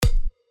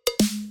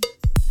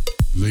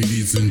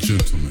Ladies and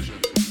gentlemen,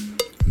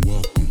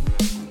 welcome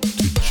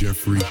to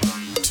Jeffrey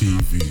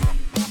TV.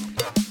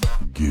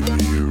 Give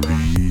me a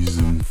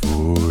reason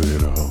for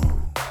it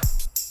all.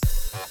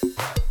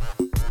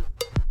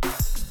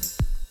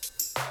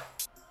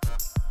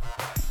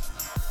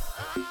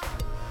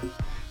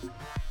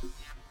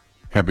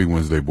 Happy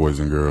Wednesday, boys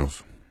and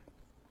girls.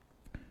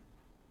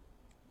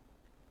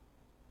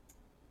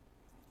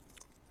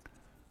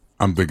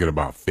 I'm thinking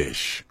about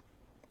fish.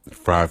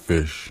 Fried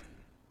fish,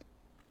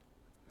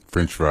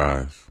 French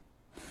fries,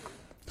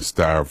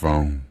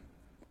 styrofoam,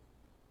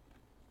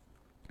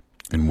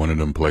 in one of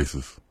them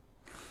places.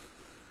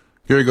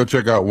 Here you go,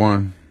 check out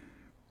one.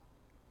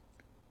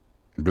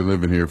 Been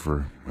living here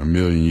for a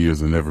million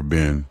years and never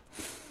been.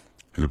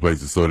 And the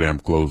place is so damn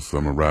close, so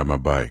I'm gonna ride my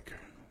bike.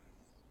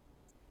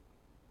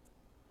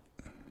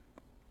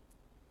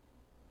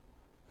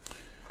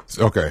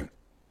 Okay,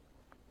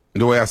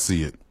 the way I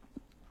see it,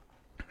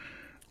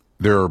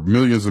 there are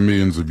millions and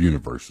millions of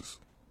universes.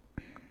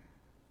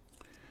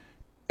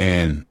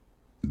 And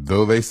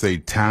though they say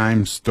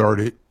time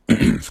started,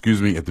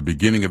 excuse me, at the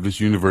beginning of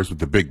this universe with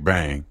the Big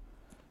Bang,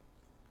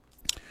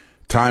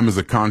 time is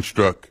a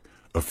construct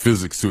of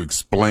physics to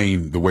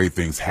explain the way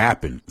things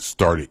happen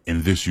started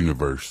in this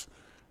universe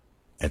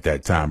at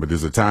that time. But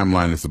there's a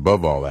timeline that's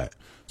above all that.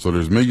 So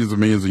there's millions of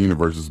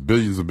universes,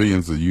 billions of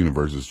billions of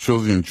universes,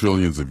 trillions and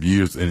trillions of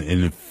years, and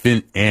an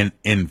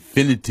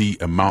infinity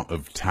amount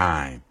of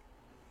time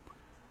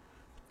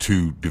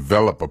to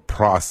develop a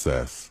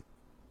process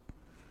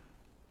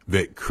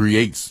that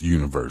creates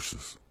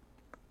universes.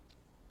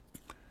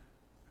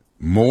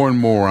 More and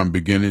more, I'm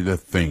beginning to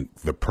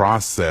think the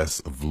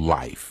process of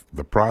life,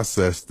 the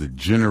process that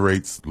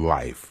generates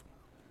life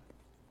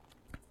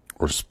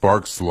or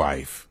sparks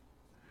life,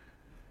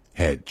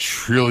 had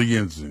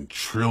trillions and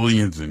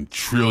trillions and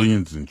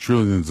trillions and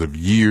trillions of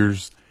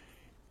years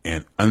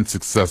and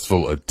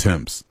unsuccessful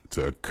attempts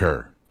to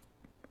occur.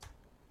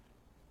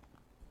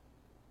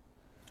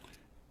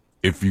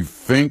 If you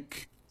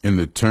think in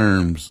the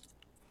terms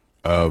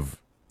of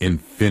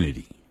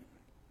infinity,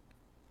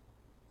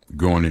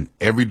 going in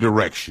every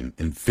direction,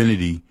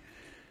 infinity,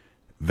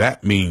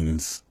 that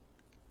means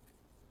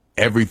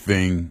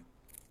everything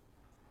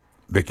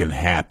that can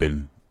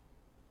happen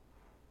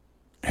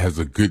has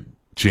a good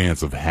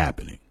chance of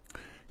happening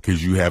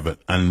because you have an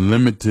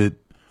unlimited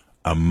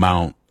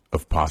amount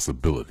of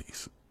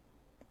possibilities.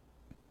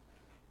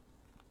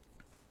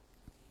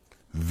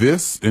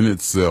 This in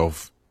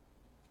itself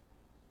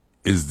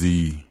is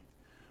the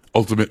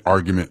ultimate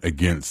argument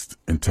against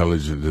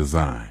intelligent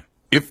design.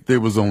 If there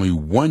was only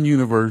one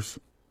universe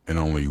and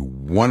only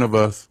one of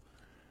us,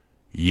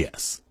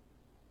 yes,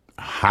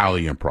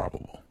 highly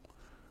improbable.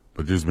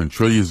 But there's been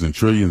trillions and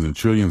trillions and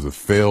trillions of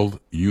failed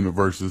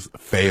universes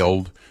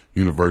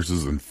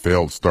and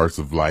failed starts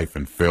of life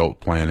and failed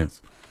planets.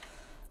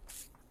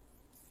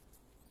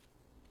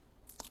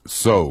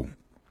 So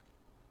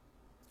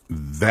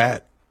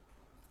that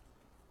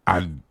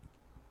I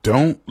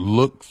definitely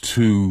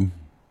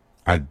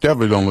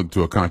don't look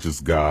to a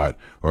conscious God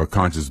or a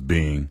conscious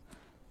being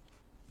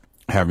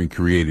having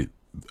created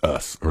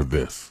us or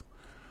this.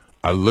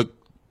 I look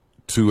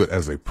to it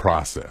as a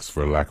process,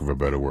 for lack of a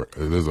better word.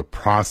 There's a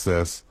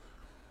process,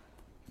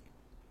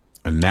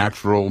 a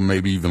natural,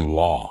 maybe even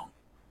law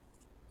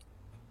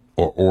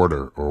or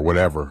order or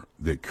whatever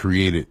that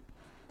created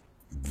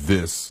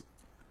this,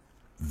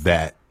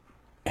 that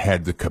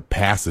had the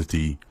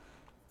capacity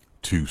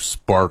to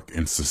spark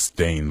and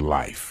sustain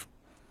life.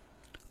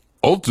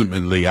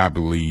 Ultimately, I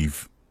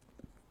believe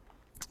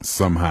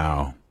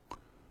somehow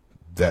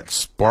that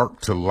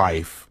spark to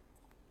life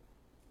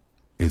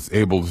is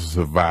able to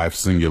survive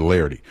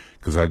singularity,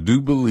 because I do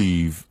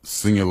believe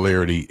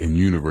singularity and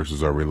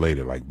universes are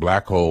related. Like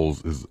black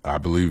holes is, I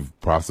believe,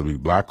 possibly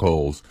black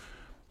holes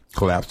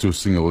collapse to a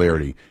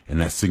singularity, and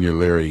that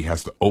singularity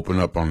has to open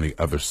up on the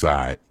other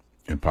side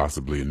and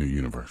possibly a new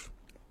universe.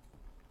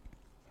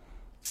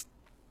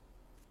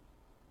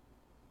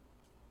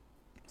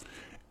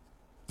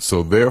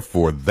 So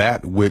therefore,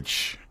 that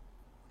which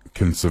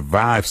can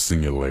survive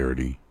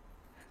singularity,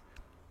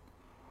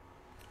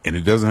 and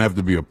it doesn't have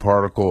to be a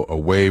particle, a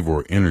wave,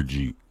 or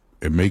energy.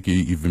 It may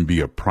even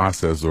be a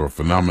process or a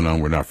phenomenon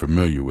we're not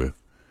familiar with.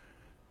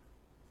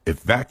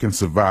 If that can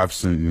survive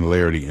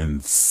singularity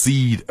and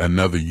seed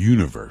another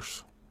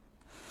universe,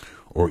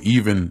 or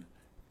even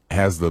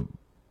has the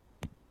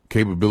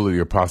capability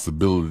or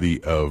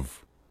possibility of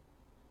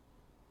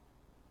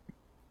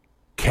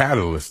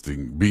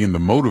catalysting, being the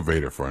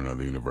motivator for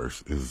another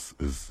universe, is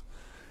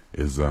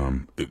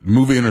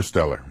movie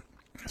Interstellar.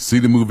 See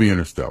the movie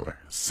Interstellar.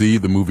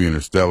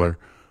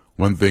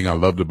 One thing I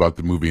loved about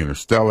the movie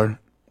Interstellar,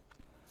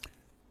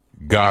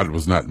 God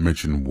was not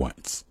mentioned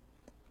once.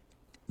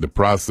 The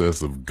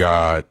process of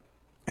God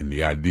and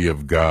the idea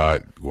of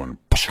God going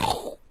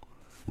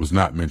was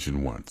not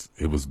mentioned once.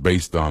 It was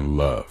based on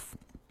love.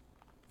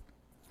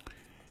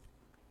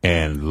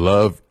 And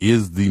love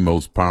is the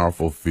most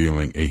powerful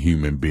feeling a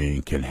human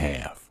being can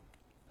have.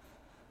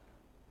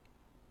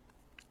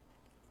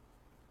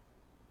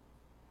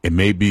 It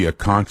may be a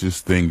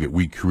conscious thing that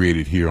we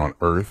created here on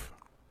earth,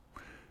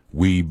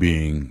 we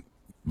being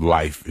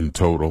life in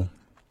total,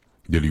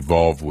 that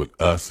evolved with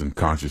us and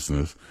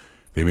consciousness.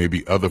 There may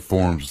be other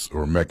forms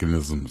or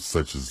mechanisms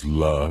such as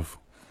love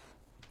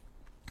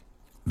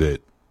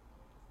that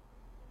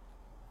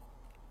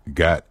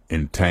got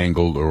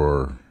entangled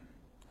or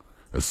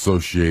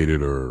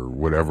associated or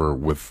whatever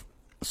with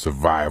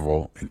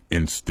survival and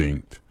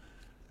instinct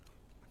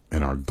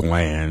and our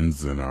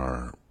glands and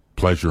our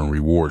pleasure and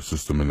reward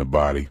system in the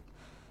body.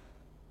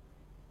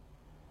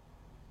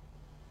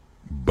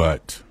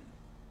 But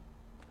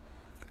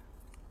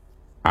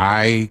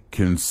I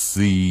can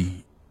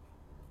see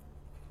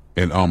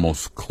an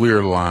almost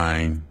clear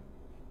line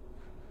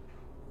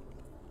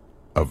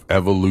of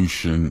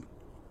evolution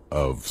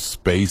of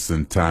space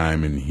and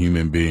time in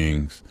human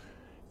beings,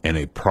 and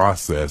a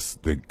process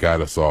that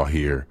got us all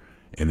here,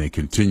 and a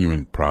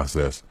continuing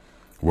process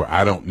where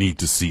I don't need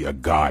to see a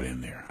God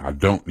in there. I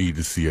don't need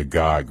to see a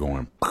God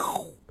going,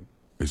 pow.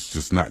 It's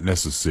just not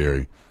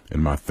necessary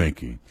in my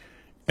thinking.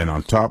 And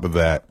on top of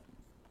that,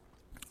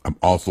 I'm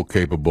also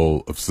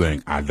capable of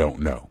saying, I don't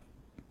know.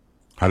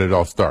 How did it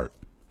all start?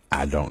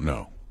 I don't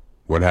know.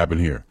 What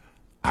happened here?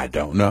 I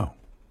don't know.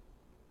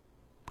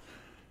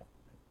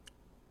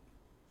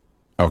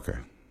 Okay.